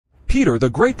Peter the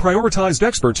Great prioritized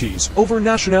expertise over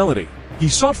nationality. He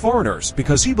sought foreigners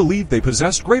because he believed they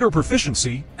possessed greater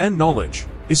proficiency and knowledge,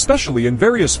 especially in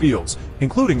various fields,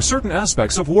 including certain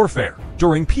aspects of warfare.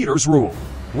 During Peter's rule,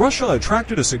 Russia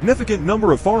attracted a significant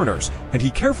number of foreigners, and he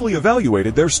carefully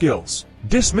evaluated their skills,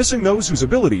 dismissing those whose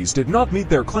abilities did not meet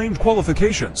their claimed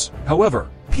qualifications. However,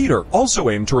 Peter also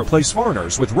aimed to replace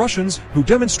foreigners with Russians who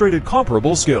demonstrated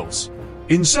comparable skills.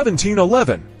 In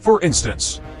 1711, for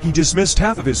instance, he dismissed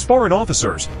half of his foreign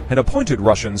officers and appointed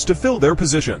Russians to fill their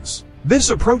positions.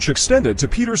 This approach extended to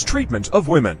Peter's treatment of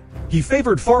women. He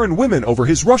favored foreign women over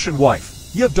his Russian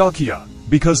wife, Yevdokiya,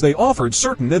 because they offered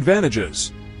certain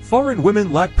advantages. Foreign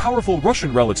women lacked powerful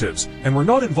Russian relatives and were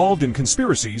not involved in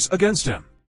conspiracies against him.